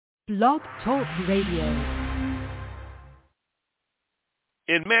Blog Talk Radio.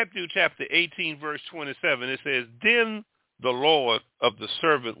 In Matthew chapter 18, verse 27, it says, "Then the Lord of the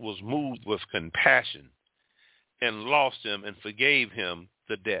servant was moved with compassion and lost him and forgave him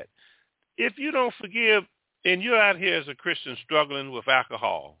the debt." If you don't forgive, and you're out here as a Christian struggling with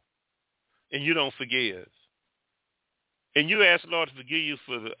alcohol, and you don't forgive, and you ask the Lord to forgive you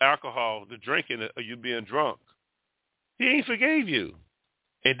for the alcohol, the drinking, or you being drunk, he ain't forgave you.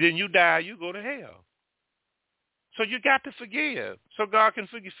 And then you die, you go to hell. So you got to forgive so God can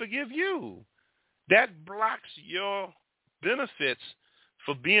forgive you. That blocks your benefits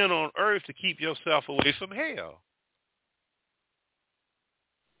for being on earth to keep yourself away from hell.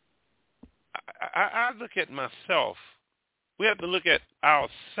 I look at myself. We have to look at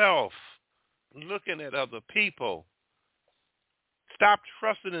ourselves, looking at other people. Stop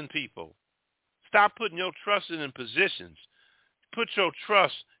trusting in people. Stop putting your trust in positions. Put your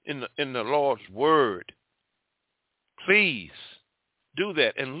trust in the Lord's word. Please do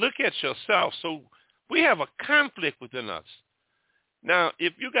that and look at yourself. So we have a conflict within us. Now,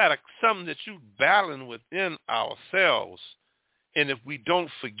 if you got something that you battling within ourselves, and if we don't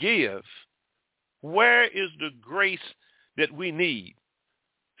forgive, where is the grace that we need?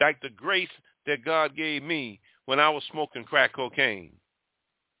 Like the grace that God gave me when I was smoking crack cocaine.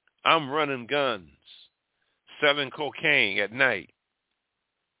 I'm running guns, selling cocaine at night,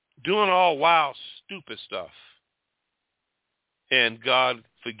 doing all wild, stupid stuff. And God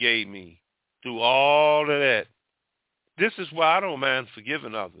forgave me through all of that. This is why I don't mind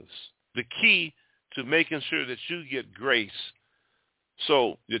forgiving others. The key to making sure that you get grace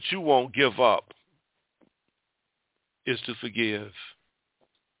so that you won't give up is to forgive.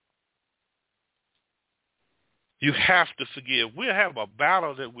 You have to forgive. We have a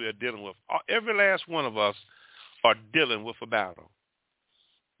battle that we're dealing with. Every last one of us are dealing with a battle.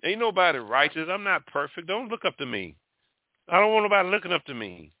 Ain't nobody righteous. I'm not perfect. Don't look up to me. I don't want nobody looking up to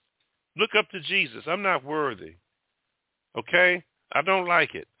me. Look up to Jesus. I'm not worthy. Okay? I don't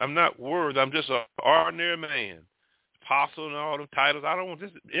like it. I'm not worthy. I'm just an ordinary man. Apostle and all the titles. I don't want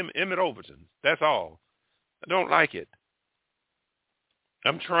this. Emmitt Overton. That's all. I don't like it.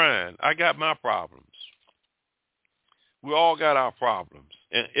 I'm trying. I got my problems. We all got our problems.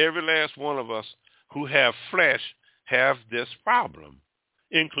 And every last one of us who have flesh have this problem,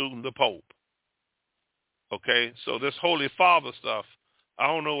 including the Pope. Okay? So this Holy Father stuff, I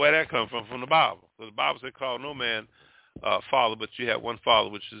don't know where that comes from the Bible. Because the Bible said, call no man father, but you have one Father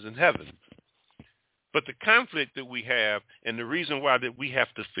which is in heaven. But the conflict that we have, and the reason why that we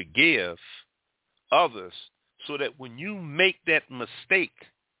have to forgive others, so that when you make that mistake,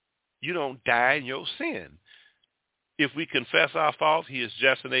 you don't die in your sin. If we confess our faults, he is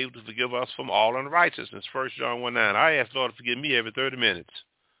just and able to forgive us from all unrighteousness. 1 John 1:9. I ask the Lord to forgive me every 30 minutes.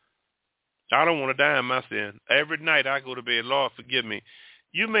 I don't want to die in my sin. Every night I go to bed, Lord, forgive me.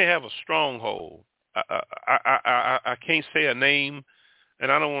 You may have a stronghold. I can't say a name,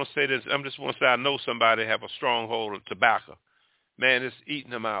 and I don't want to say this. I just want to say I know somebody have a stronghold of tobacco. Man, it's eating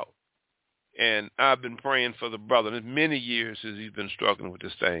them out. And I've been praying for the brother. It's many years since he's been struggling with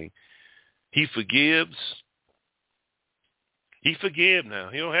this thing. He forgives. He forgive now.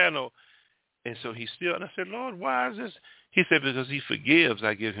 He don't have no. And so he still, and I said, Lord, why is this? He said, because he forgives,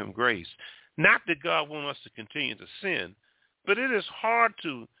 I give him grace. Not that God wants us to continue to sin, but it is hard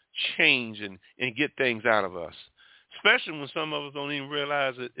to change and get things out of us, especially when some of us don't even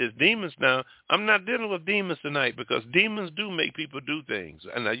realize it's demons now. I'm not dealing with demons tonight because demons do make people do things.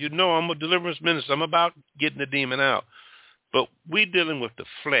 And now, you know, I'm a deliverance minister. I'm about getting the demon out. But we're dealing with the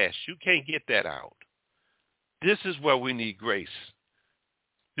flesh. You can't get that out. This is where we need grace.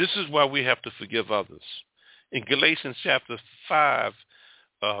 This is why we have to forgive others. In Galatians chapter 5,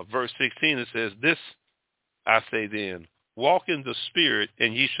 verse 16, it says, "This I say then, walk in the Spirit,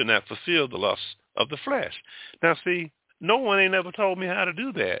 and ye shall not fulfill the lusts of the flesh." Now, see, no one ain't ever told me how to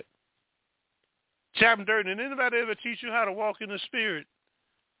do that. Chapter 30, did anybody ever teach you how to walk in the Spirit?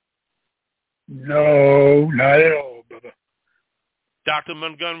 No, not at all, brother. Dr.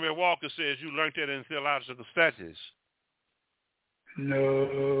 Montgomery Walker says you learned that in theological studies.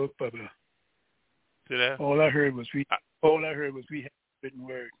 No, brother. See that? All I heard was we had written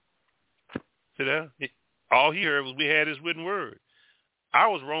word. See that? All he heard was we had his written word. I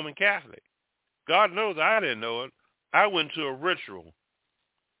was Roman Catholic. God knows I didn't know it. I went to a ritual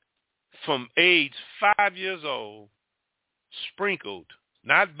from age 5 years old, sprinkled,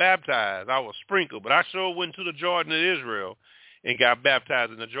 not baptized. I was sprinkled, but I sure went to the Jordan in Israel and got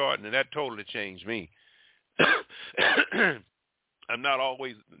baptized in the Jordan, and that totally changed me. I'm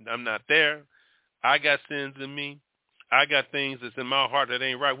not there. I got sins in me. I got things that's in my heart that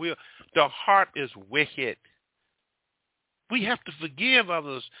ain't right. The heart is wicked. We have to forgive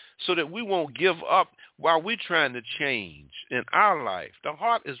others so that we won't give up while we're trying to change in our life. The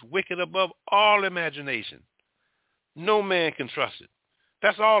heart is wicked above all imagination. No man can trust it.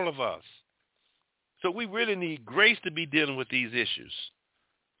 That's all of us. So we really need grace to be dealing with these issues.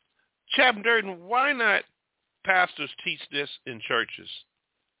 Chaplain Durden, why not pastors teach this in churches?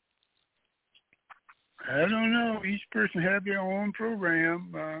 I don't know. Each person have their own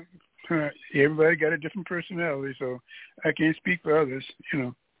program. Everybody got a different personality, so I can't speak for others,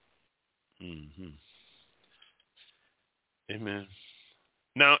 Mm-hmm. Amen.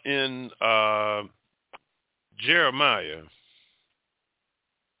 Now in Jeremiah,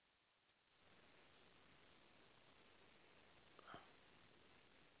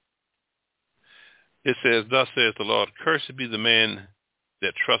 it says, "Thus saith the Lord, cursed be the man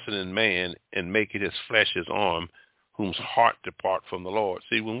that trusted in man and maketh his flesh his arm, whose heart depart from the Lord."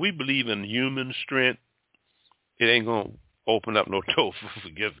 See, when we believe in human strength, it ain't going to open up no door for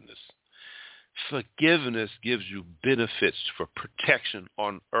forgiveness. Forgiveness gives you benefits for protection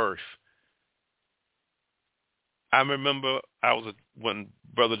on earth. I remember when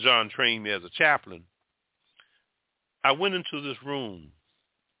Brother John trained me as a chaplain, I went into this room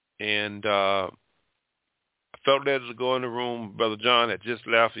and I felt led to go in the room. Brother John had just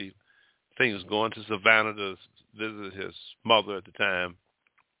left. I think he was going to Savannah to visit his mother at the time.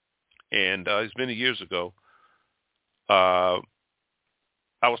 And it's many years ago.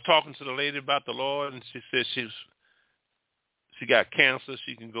 I was talking to the lady about the Lord, and she said she got cancer.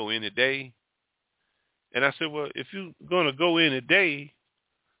 She can go any day. And I said, well, if you're going to go any day,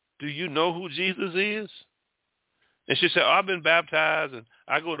 do you know who Jesus is? And she said, I've been baptized, and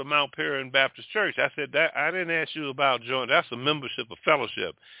I go to Mount Perrin Baptist Church. I said, that I didn't ask you about joining. That's a membership, a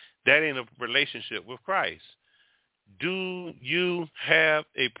fellowship. That ain't a relationship with Christ. Do you have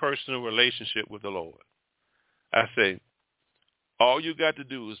a personal relationship with the Lord? I say, all you got to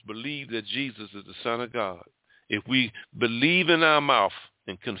do is believe that Jesus is the Son of God. If we believe in our mouth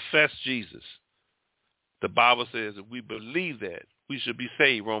and confess Jesus, the Bible says if we believe that, we should be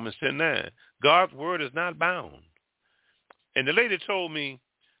saved, Romans 10:9. God's word is not bound. And the lady told me,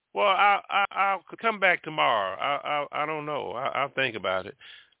 well, I'll come back tomorrow. I don't know. I'll think about it.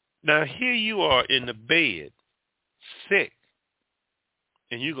 Now, here you are in the bed, sick,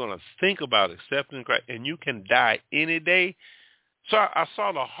 and you're going to think about accepting Christ, and you can die any day. So I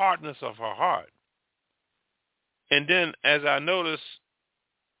saw the hardness of her heart. And then as I noticed,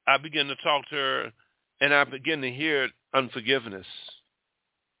 I began to talk to her, and I began to hear unforgiveness.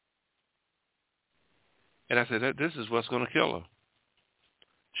 And I said, this is what's going to kill her.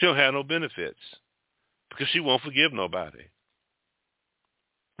 She'll have no benefits because she won't forgive nobody.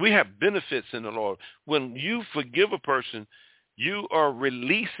 We have benefits in the Lord. When you forgive a person, you are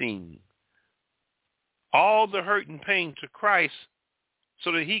releasing all the hurt and pain to Christ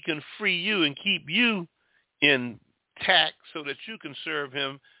so that he can free you and keep you intact so that you can serve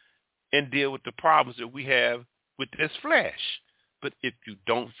him and deal with the problems that we have with this flesh. But if you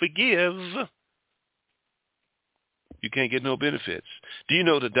don't forgive, you can't get no benefits. Do you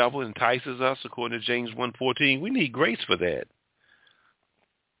know the devil entices us according to James 1:14? We need grace for that.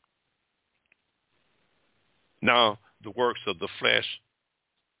 Now, the works of the flesh,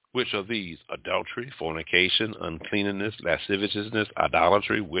 which are these: adultery, fornication, uncleanness, lasciviousness,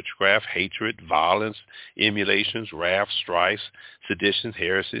 idolatry, witchcraft, hatred, violence, emulations, wrath, strife, seditions,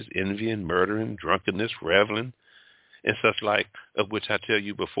 heresies, envying, murdering, drunkenness, reveling, and such like, of which I tell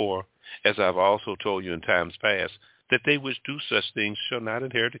you before, as I've also told you in times past, that they which do such things shall not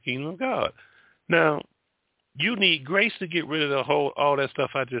inherit the kingdom of God. Now, you need grace to get rid of all that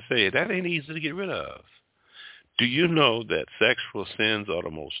stuff I just said. That ain't easy to get rid of. Do you know that sexual sins are the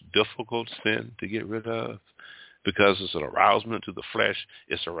most difficult sin to get rid of? Because it's an arousement to the flesh,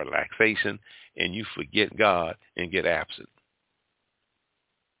 it's a relaxation, and you forget God and get absent.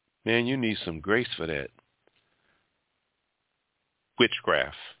 Man, you need some grace for that.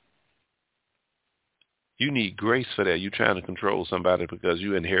 Witchcraft. You need grace for that. You're trying to control somebody because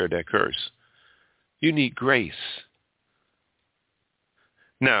you inherit that curse. You need grace.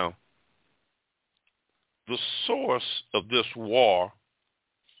 Now, the source of this war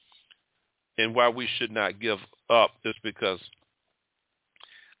and why we should not give up is because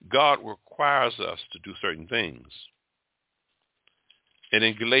God requires us to do certain things. And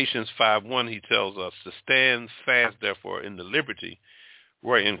in Galatians 5:1, he tells us to stand fast, therefore, in the liberty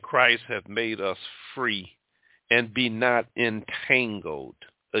wherein Christ hath made us free, and be not entangled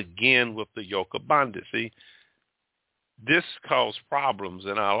again with the yoke of bondage. See, This causes problems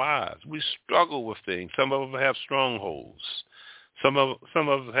in our lives. We struggle with things. Some of us have strongholds. Some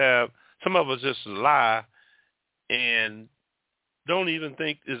of us just lie and don't even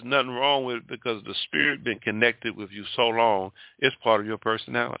think there's nothing wrong with it because the Spirit been connected with you so long, it's part of your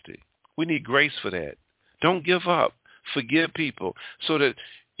personality. We need grace for that. Don't give up. Forgive people so that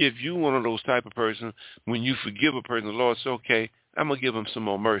if you're one of those type of person, when you forgive a person, the Lord says, okay, I'm going to give him some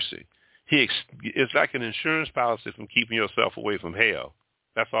more mercy. It's like an insurance policy from keeping yourself away from hell.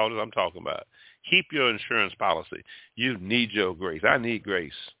 That's all that I'm talking about. Keep your insurance policy. You need your grace. I need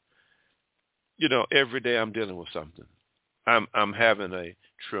grace. Every day I'm dealing with something. I'm having a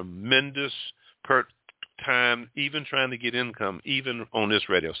tremendous time, even trying to get income, even on this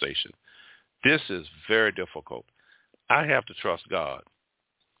radio station. This is very difficult. I have to trust God.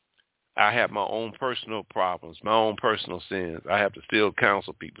 I have my own personal problems, my own personal sins. I have to still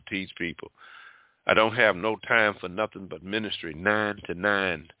counsel people, teach people. I don't have no time for nothing but ministry, 9 to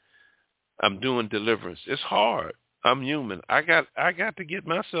 9. I'm doing deliverance. It's hard. I'm human. I got to get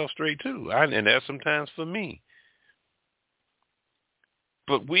myself straight too. And that's sometimes for me.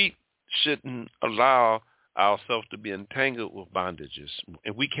 But we shouldn't allow ourselves to be entangled with bondages.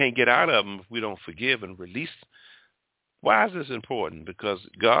 And we can't get out of them if we don't forgive and release. Why is this important? Because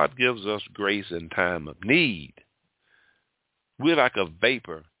God gives us grace in time of need. We're like a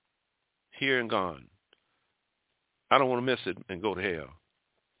vapor, here and gone. I don't want to miss it and go to hell.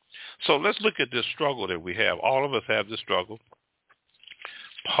 So let's look at this struggle that we have. All of us have this struggle.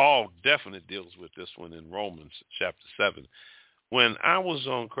 Paul definitely deals with this one in Romans chapter 7. When I was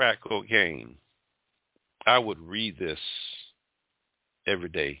on crack cocaine, I would read this every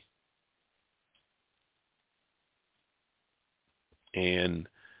day. And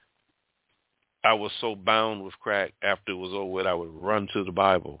I was so bound with crack, after it was over with, I would run to the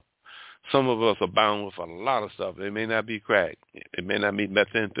Bible. Some of us are bound with a lot of stuff. It may not be crack. It may not be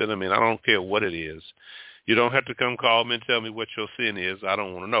methamphetamine. I don't care what it is. You don't have to come call me and tell me what your sin is. I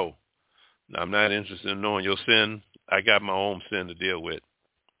don't want to know. I'm not interested in knowing your sin. I got my own sin to deal with.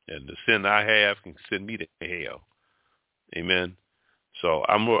 And the sin I have can send me to hell. Amen. So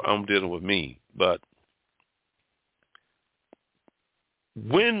I'm dealing with me. But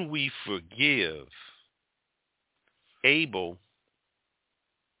when we forgive, able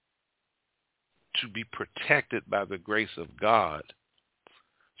to be protected by the grace of God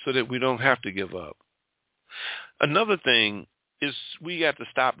so that we don't have to give up. Another thing is we got to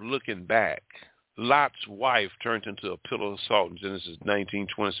stop looking back. Lot's wife turned into a pillar of salt in Genesis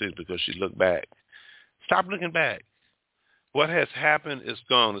 19:26 because she looked back. Stop looking back. What has happened is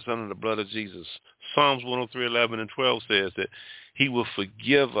gone. It's under the blood of Jesus. Psalms 103:11 and 12 says that he will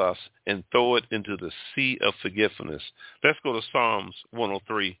forgive us and throw it into the sea of forgiveness. Let's go to Psalms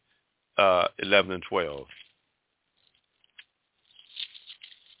 103:11 and 12.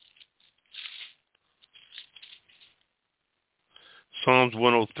 Psalms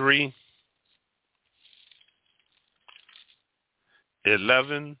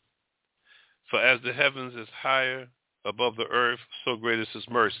 103:11. For as the heavens is higher above the earth, so great is his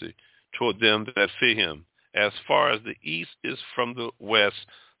mercy toward them that fear him. As far as the east is from the west,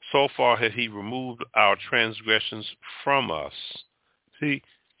 so far hath he removed our transgressions from us. See,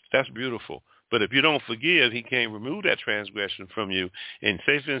 that's beautiful. But if you don't forgive, he can't remove that transgression from you. And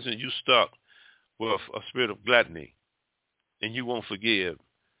say, for instance, you stuck with a spirit of gluttony, and you won't forgive,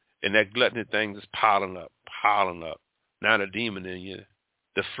 and that gluttony thing is piling up. Now the demon in you,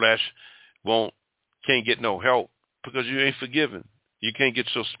 the flesh can't get no help because you ain't forgiven. You can't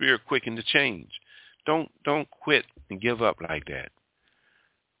get your spirit quickened to change. Don't quit and give up like that.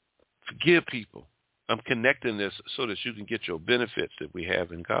 Forgive people. I'm connecting this so that you can get your benefits that we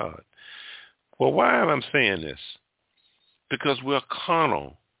have in God. Well, why am I saying this? Because we're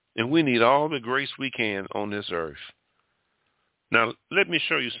carnal, and we need all the grace we can on this earth. Now, let me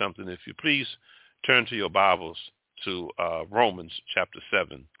show you something. If you please turn to your Bibles to Romans chapter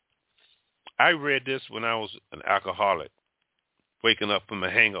 7. I read this when I was an alcoholic, waking up from a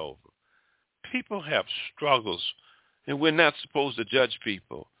hangover. People have struggles, and we're not supposed to judge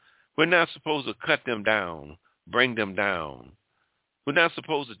people. We're not supposed to cut them down, bring them down. We're not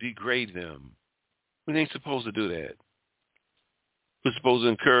supposed to degrade them. We ain't supposed to do that. We're supposed to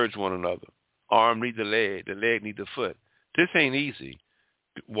encourage one another. Arm need the leg need the foot. This ain't easy,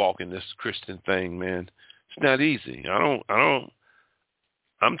 walking this Christian thing, man. It's not easy. I'm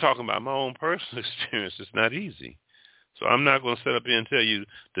talking about my own personal experience. It's not easy. So I'm not going to sit up here and tell you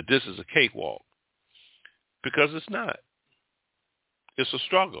that this is a cakewalk, because it's not. It's a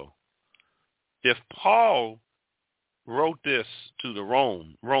struggle. If Paul wrote this to the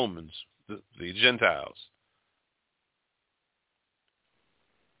Romans, the Gentiles,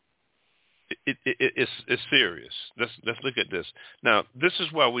 it's serious. Let's look at this. Now, this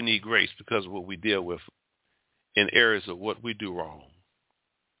is why we need grace, because of what we deal with in areas of what we do wrong.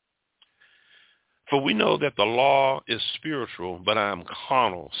 For we know that the law is spiritual, but I am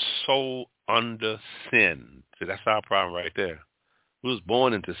carnal, sold under sin. See, that's our problem right there. We was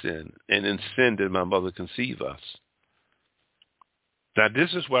born into sin, and in sin did my mother conceive us. Now,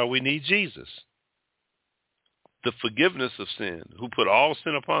 this is why we need Jesus, the forgiveness of sin, who put all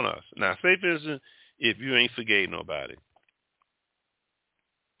sin upon us. Now, say, for instance, if you ain't forgave nobody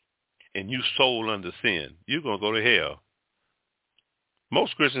and you sold under sin, you're going to go to hell.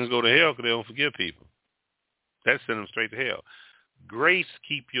 Most Christians go to hell because they don't forgive people. That sends them straight to hell. Grace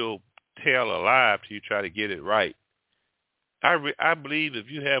keep your tail alive till you try to get it right. I believe if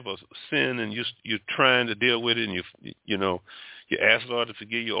you have a sin and you're trying to deal with it, and you ask Lord to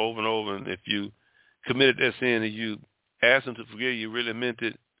forgive you over and over, and if you committed that sin and you asked Him to forgive you, really meant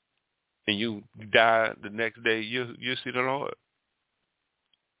it, and you die the next day, you see the Lord.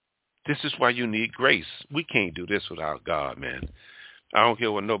 This is why you need grace. We can't do this without God, man. I don't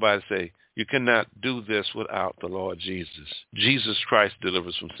care what nobody say. You cannot do this without the Lord Jesus. Jesus Christ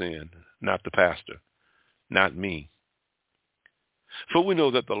delivers from sin, not the pastor, not me. For we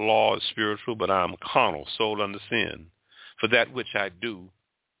know that the law is spiritual, but I am carnal, sold under sin. For that which I do,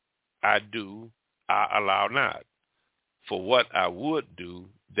 I allow not. For what I would do,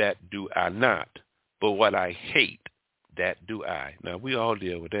 that do I not. But what I hate, that do I. Now, we all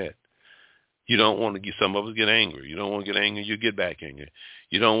deal with that. You don't want to get, some of us get angry. You don't want to get angry, you get back angry.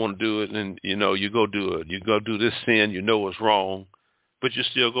 You don't want to do it, and, you go do it. You go do this sin, you know it's wrong, but you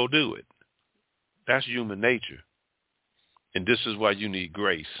still go do it. That's human nature. And this is why you need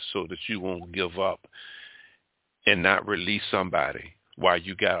grace, so that you won't give up and not release somebody while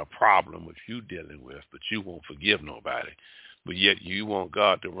you got a problem which you dealing with, but you won't forgive nobody. But yet you want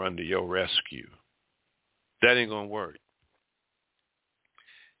God to run to your rescue. That ain't going to work.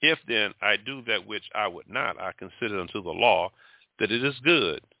 If then I do that which I would not, I consider unto the law that it is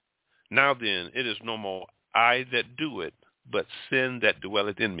good. Now then, it is no more I that do it, but sin that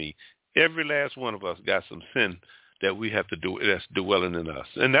dwelleth in me. Every last one of us got some sin that we have to do, that's dwelling in us.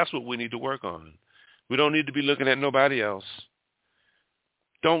 And that's what we need to work on. We don't need to be looking at nobody else.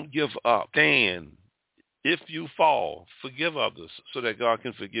 Don't give up. Stand. If you fall, forgive others so that God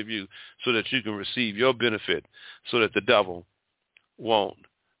can forgive you, so that you can receive your benefit, so that the devil won't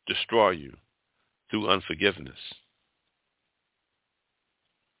destroy you through unforgiveness.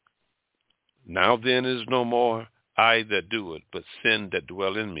 Now then is no more I that do it, but sin that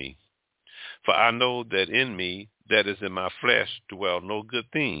dwell in me. For I know that in me, that is in my flesh, dwell no good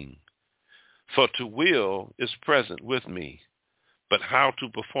thing. For to will is present with me, but how to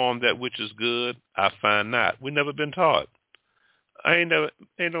perform that which is good, I find not. We never been taught. Ain't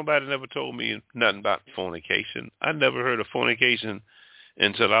nobody never told me nothing about fornication. I never heard of fornication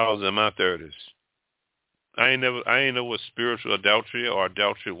until I was in my 30s. I ain't know what spiritual adultery or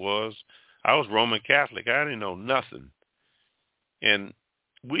adultery was. I was Roman Catholic. I didn't know nothing. And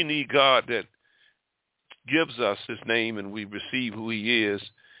we need God that gives us His name, and we receive who He is.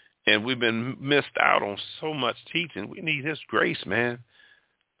 And we've been missed out on so much teaching. We need His grace, man,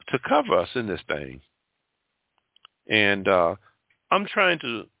 to cover us in this thing. And I'm trying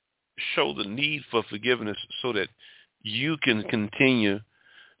to show the need for forgiveness so that you can continue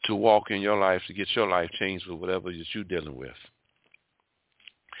to walk in your life, to get your life changed with whatever that you're dealing with.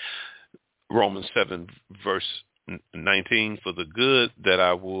 Romans 7, verse 19, for the good that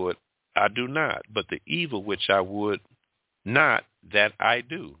I would, I do not, but the evil which I would not, that I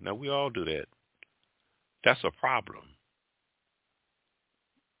do. Now, we all do that. That's a problem.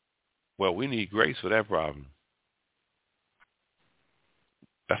 Well, we need grace for that problem.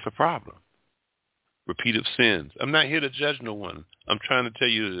 That's a problem. Repeated sins. I'm not here to judge no one. I'm trying to tell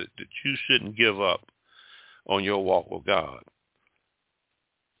you that you shouldn't give up on your walk with God.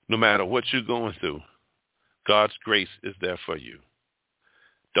 No matter what you're going through, God's grace is there for you.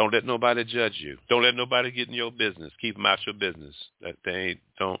 Don't let nobody judge you. Don't let nobody get in your business. Keep them out your business.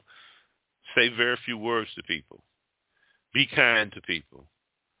 Don't say very few words to people. Be kind to people.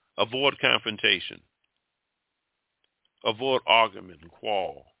 Avoid confrontation. Avoid argument and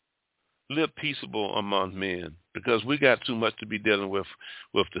quarrel. Live peaceable among men, because we got too much to be dealing with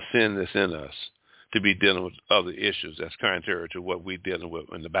the sin that's in us, to be dealing with other issues that's contrary to what we're dealing with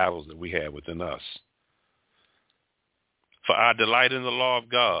in the battles that we have within us. For I delight in the law of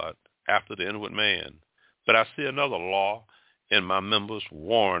God after the inward man, but I see another law in my members,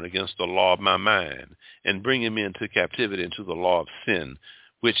 warring against the law of my mind, and bringing me into captivity into the law of sin,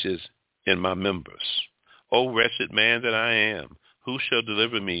 which is in my members. O wretched man that I am, Who shall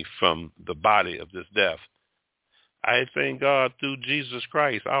deliver me from the body of this death? I thank God through Jesus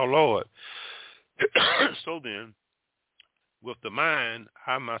Christ, our Lord. So then, with the mind,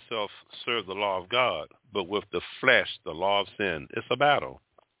 I myself serve the law of God, but with the flesh, the law of sin. It's a battle.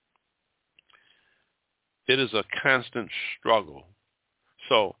 It is a constant struggle.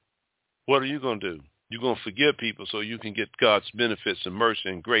 So what are you going to do? You're going to forgive people so you can get God's benefits and mercy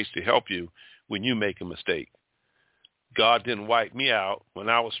and grace to help you when you make a mistake. God didn't wipe me out when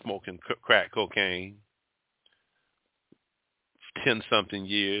I was smoking crack cocaine, 10-something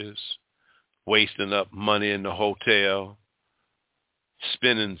years, wasting up money in the hotel,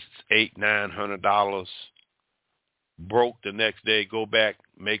 spending $800-900, broke the next day, go back,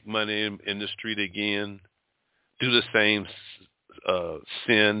 make money in the street again, do the same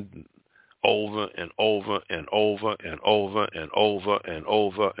sin over and over and over and over and over and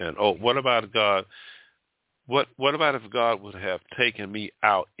over and over. What about God? What about if God would have taken me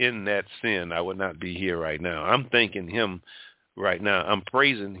out in that sin? I would not be here right now. I'm thanking him right now. I'm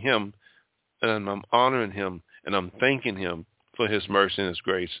praising him, and I'm honoring him, and I'm thanking him for his mercy and his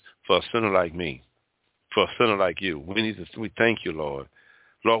grace for a sinner like me, for a sinner like you. We thank you, Lord.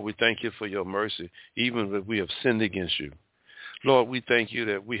 Lord, we thank you for your mercy, even if we have sinned against you. Lord, we thank you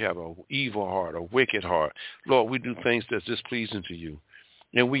that we have an evil heart, a wicked heart. Lord, we do things that's displeasing to you.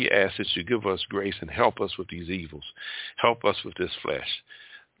 And we ask that you give us grace and help us with these evils. Help us with this flesh.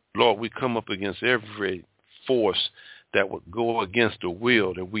 Lord, we come up against every force that would go against the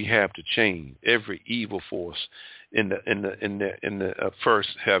will that we have to change. Every evil force in the first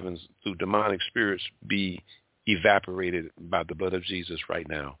heavens through demonic spirits be evaporated by the blood of Jesus right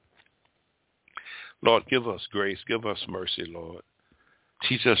now. Lord, give us grace. Give us mercy, Lord.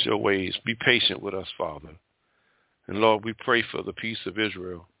 Teach us your ways. Be patient with us, Father. And Lord, we pray for the peace of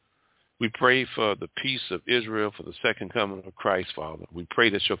Israel. We pray for the peace of Israel for the second coming of Christ, Father. We pray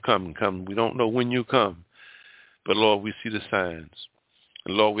that you'll come. We don't know when you come, but Lord, we see the signs.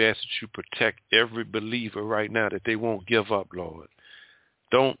 And Lord, we ask that you protect every believer right now, that they won't give up, Lord.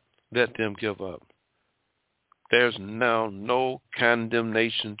 Don't let them give up. There's now no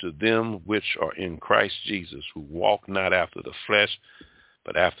condemnation to them which are in Christ Jesus, who walk not after the flesh,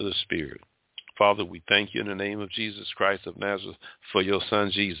 but after the Spirit. Father, we thank you in the name of Jesus Christ of Nazareth for your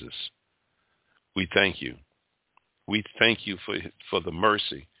son Jesus. We thank you. We thank you for the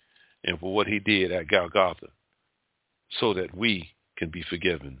mercy and for what he did at Golgotha so that we can be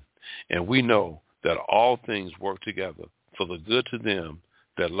forgiven. And we know that all things work together for the good to them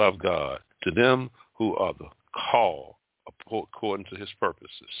that love God, to them who are the called according to his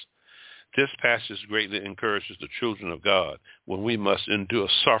purposes. This passage greatly encourages the children of God when we must endure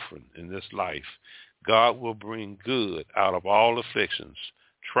suffering in this life. God will bring good out of all afflictions,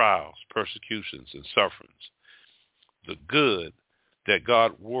 trials, persecutions, and sufferings. The good that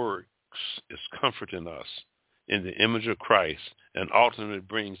God works is comforting us in the image of Christ and ultimately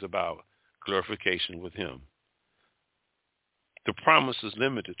brings about glorification with him. The promise is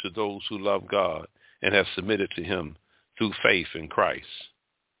limited to those who love God and have submitted to him through faith in Christ.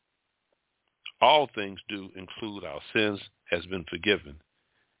 All things do include our sins has been forgiven,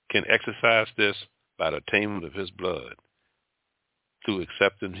 can exercise this by the attainment of his blood through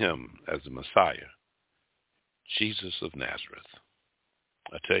accepting him as the Messiah, Jesus of Nazareth.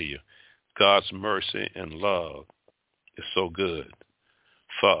 I tell you, God's mercy and love is so good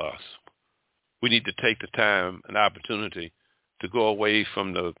for us. We need to take the time and opportunity to go away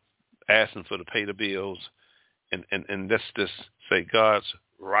from the asking for to pay the bills, and let's just say God's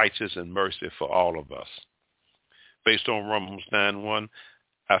righteous and mercy for all of us. Based on Romans 9:1,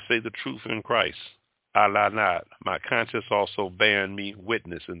 I say the truth in Christ. I lie not. My conscience also bearing me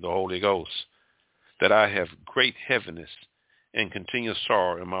witness in the Holy Ghost, that I have great heaviness and continual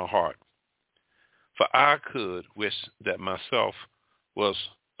sorrow in my heart. For I could wish that myself was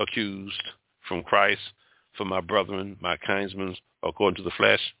accused from Christ for my brethren, my kinsmen, according to the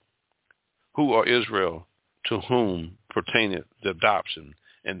flesh, who are Israel, to whom pertaineth the adoption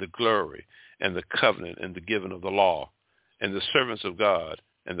and the glory and the covenant and the giving of the law, and the servants of God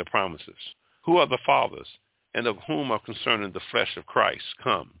and the promises, who are the fathers, and of whom are concerning the flesh of Christ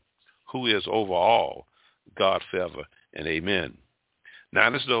come, who is over all, God forever, and amen.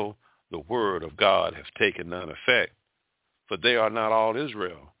 Not as though the word of God have taken none effect, for they are not all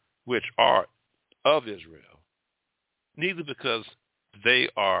Israel, which are of Israel, neither because they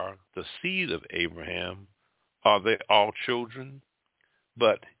are the seed of Abraham are they all children,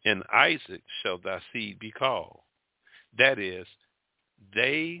 but in Isaac shall thy seed be called. That is,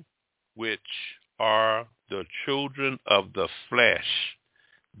 they which are the children of the flesh,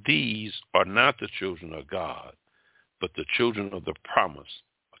 these are not the children of God, but the children of the promise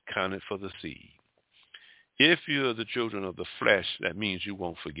are counted for the seed. If you're the children of the flesh, that means you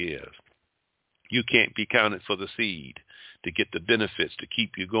won't forgive. You can't be counted for the seed to get the benefits to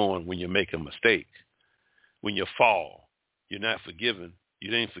keep you going when you make a mistake. When you fall, you're not forgiven.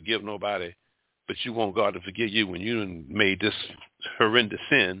 You didn't forgive nobody, but you want God to forgive you when you done made this horrendous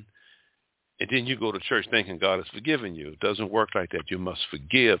sin, and then you go to church thinking God has forgiven you. It doesn't work like that. You must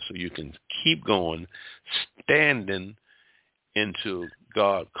forgive so you can keep going, standing until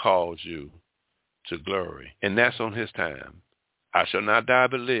God calls you to glory. And that's on his time. I shall not die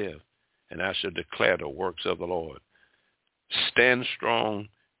but live, and I shall declare the works of the Lord. Stand strong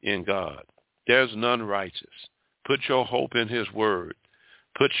in God. There's none righteous. Put your hope in his word.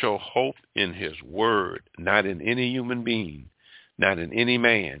 Put your hope in his word, not in any human being, not in any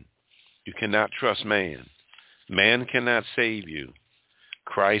man. You cannot trust man. Man cannot save you.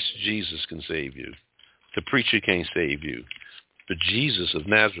 Christ Jesus can save you. The preacher can't save you. But Jesus of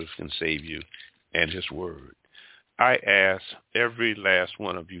Nazareth can save you and his word. I ask every last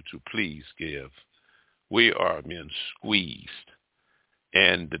one of you to please give. We are being squeezed.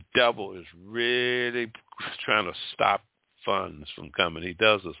 And the devil is really trying to stop funds from coming. He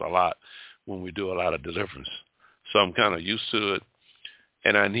does this a lot when we do a lot of deliverance. So I'm kind of used to it.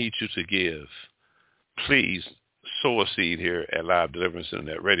 And I need you to give. Please sow a seed here at Live Deliverance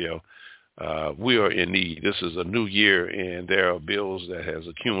Internet Radio. We are in need. This is a new year, and there are bills that has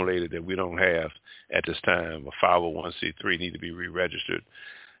accumulated that we don't have at this time. A 501c3 need to be re-registered,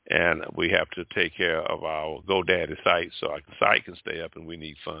 and we have to take care of our GoDaddy site so our site can stay up, and we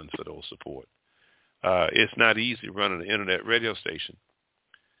need funds for those support. It's not easy running an internet radio station.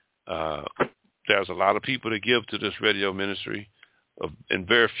 There's a lot of people that give to this radio ministry, and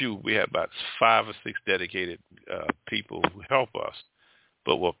very few. We have about 5 or 6 dedicated people who help us.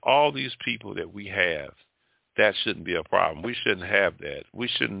 But with all these people that we have, that shouldn't be a problem. We shouldn't have that. We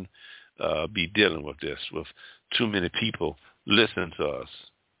shouldn't be dealing with this, with too many people listening to us.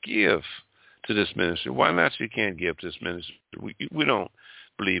 Give to this ministry. Why not you can't give to this ministry? We don't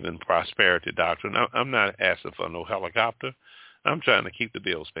believe in prosperity doctrine. I'm not asking for no helicopter. I'm trying to keep the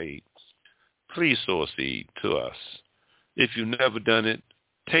bills paid. Please sow a seed to us. If you've never done it,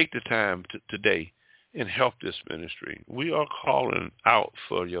 take the time today and help this ministry. We are calling out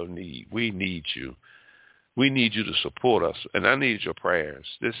for your need. We need you. We need you to support us, and I need your prayers.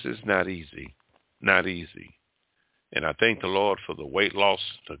 This is not easy, not easy. And I thank the Lord for the weight loss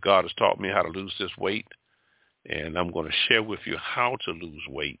that God has taught me how to lose this weight, and I'm going to share with you how to lose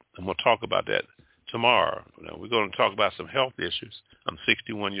weight. I'm going to talk about that tomorrow. Now, we're going to talk about some health issues. I'm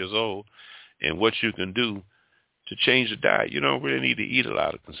 61 years old, and what you can do to change the diet. You don't really need to eat a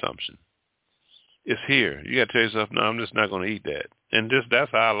lot of consumption. It's here. You got to tell yourself, no, I'm just not going to eat that. And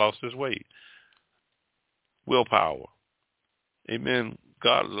that's how I lost this weight. Willpower. Amen.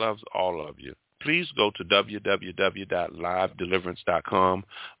 God loves all of you. Please go to www.livedeliverance.com.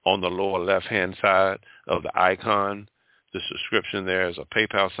 On the lower left-hand side of the icon, the subscription there is a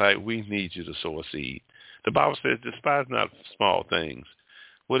PayPal site. We need you to sow a seed. The Bible says, despise not small things.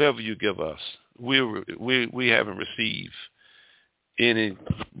 Whatever you give us, we haven't received any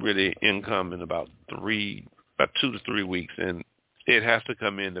really income in about 2 to 3 weeks, and it has to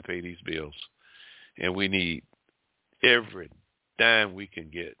come in to pay these bills. And we need every dime we can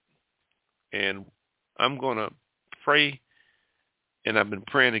get. And I'm going to pray, and I've been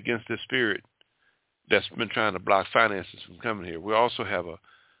praying against this spirit that's been trying to block finances from coming here. We also have a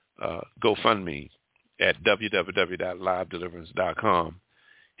GoFundMe at www.livedeliverance.com.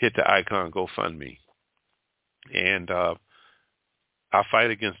 Hit the icon GoFundMe. And I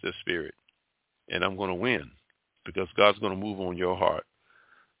fight against this spirit, and I'm going to win because God's going to move on your heart.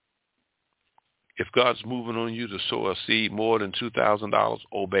 If God's moving on you to sow a seed more than $2,000,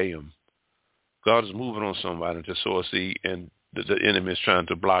 obey him. God is moving on somebody to sow a seed, and the enemy is trying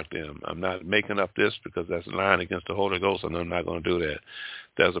to block them. I'm not making up this because that's lying against the Holy Ghost, and I'm not going to do that.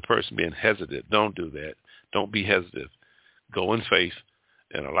 There's a person being hesitant. Don't do that. Don't be hesitant. Go in faith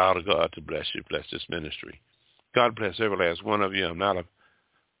and allow God to bless you, bless this ministry. God bless every last one of you. I'm not a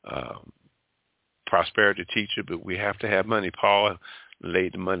prosperity teacher, but we have to have money. Paul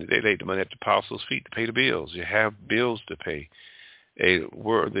laid the money. They laid the money at the apostles' feet to pay the bills. You have bills to pay. A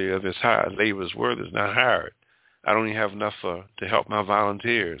worthy of his hire, labor's worthy is not hired. I don't even have enough to help my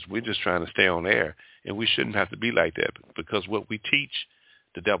volunteers. We're just trying to stay on air, and we shouldn't have to be like that because what we teach,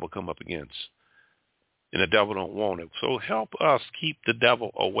 the devil come up against, and the devil don't want it. So help us keep the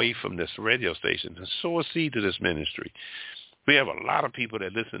devil away from this radio station and sow a seed to this ministry. We have a lot of people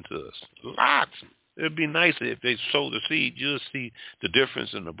that listen to us. Lots. It'd be nice if they sow the seed. You'll see the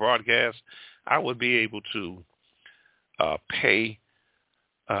difference in the broadcast. I would be able to pay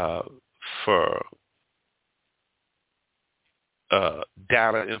for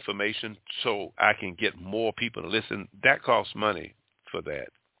data information so I can get more people to listen. That costs money for that.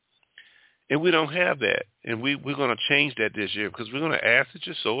 And we don't have that. And we're going to change that this year because we're going to ask that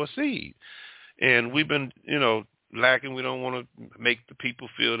you sow a seed. And we've been, lacking. We don't want to make the people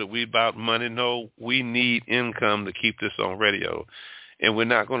feel that we about money. No, we need income to keep this on radio. And we're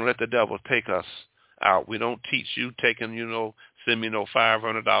not going to let the devil take us out. We don't teach you taking, send me $500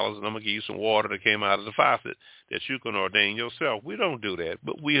 and I'm going to give you some water that came out of the faucet that you can ordain yourself. We don't do that,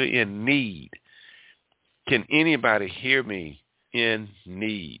 but we are in need. Can anybody hear me? In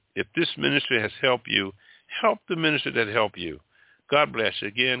need. If this ministry has helped you, help the ministry that helped you. God bless you.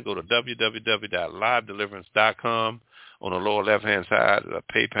 Again, go to www.livedeliverance.com. On the lower left-hand side, a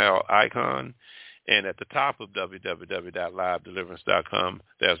PayPal icon. And at the top of www.livedeliverance.com,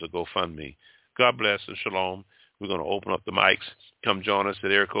 there's a GoFundMe. God bless and shalom. We're going to open up the mics. Come join us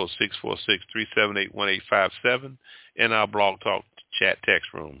at area code 646-378-1857 in our Blog Talk chat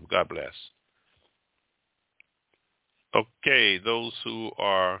text room. God bless. Okay, those who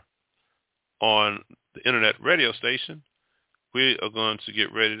are on the internet radio station, we are going to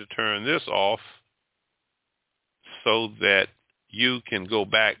get ready to turn this off so that you can go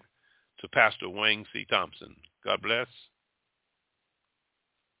back to Pastor Wayne C. Thompson. God bless.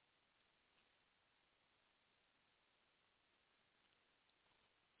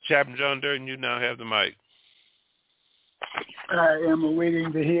 Chaplain John Durden, you now have the mic. I am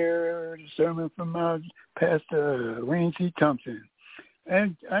awaiting to hear the sermon from Pastor Wayne C. Thompson.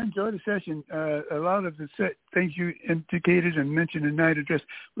 And I enjoyed the session. A lot of the things you indicated and mentioned in night address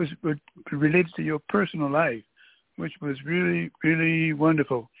was related to your personal life, which was really, really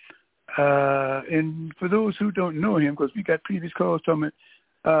wonderful. And for those who don't know him, because we got previous calls talking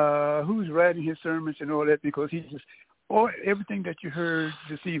about who's writing his sermons and all that, because everything that you heard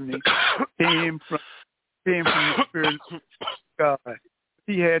this evening came from the Spirit of God.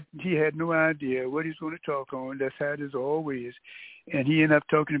 He had no idea what he's going to talk on. That's how it is always. And he ended up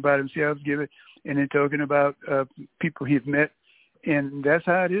talking about himself, and then talking about people he's met. And that's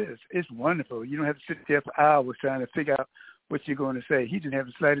how it is. It's wonderful. You don't have to sit there for hours trying to figure out what you're going to say. He didn't have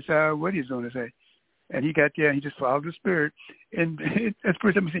the slightest idea what he's going to say. And he got there and he just followed the Spirit. And that's the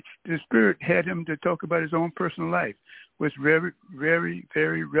first time I see the Spirit had him to talk about his own personal life, was very, very,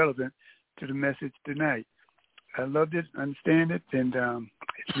 very relevant to the message tonight. I loved it, understand it, and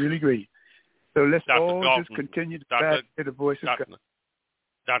it's really great. So let's all just continue to hear the voice of God.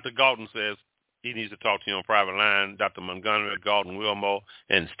 Dr. Galton says he needs to talk to you on private line. Dr. Montgomery, Galton, Wilmore,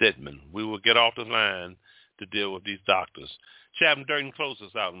 and Stedman. We will get off the line to deal with these doctors. Chaplain Durden, close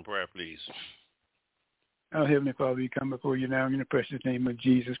us out in prayer, please. Oh, Heavenly Father, we come before you now in the precious name of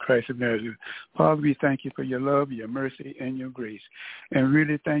Jesus Christ of Nazareth. Father, we thank you for your love, your mercy, and your grace. And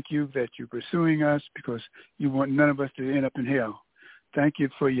really thank you that you're pursuing us because you want none of us to end up in hell. Thank you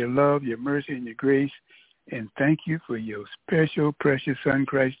for your love, your mercy, and your grace. And thank you for your special, precious Son,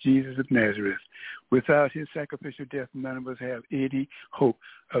 Christ Jesus of Nazareth. Without his sacrificial death, none of us have any hope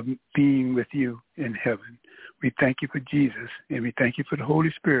of being with you in heaven. We thank you for Jesus, and we thank you for the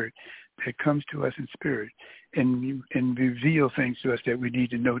Holy Spirit that comes to us in spirit and reveal things to us that we need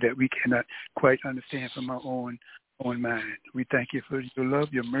to know that we cannot quite understand from our own mind. We thank you for your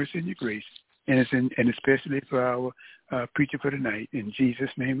love, your mercy, and your grace, and especially for our preacher for tonight. In Jesus'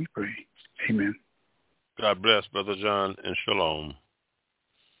 name we pray. Amen. God bless, Brother John, and shalom.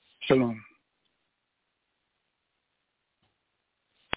 Shalom.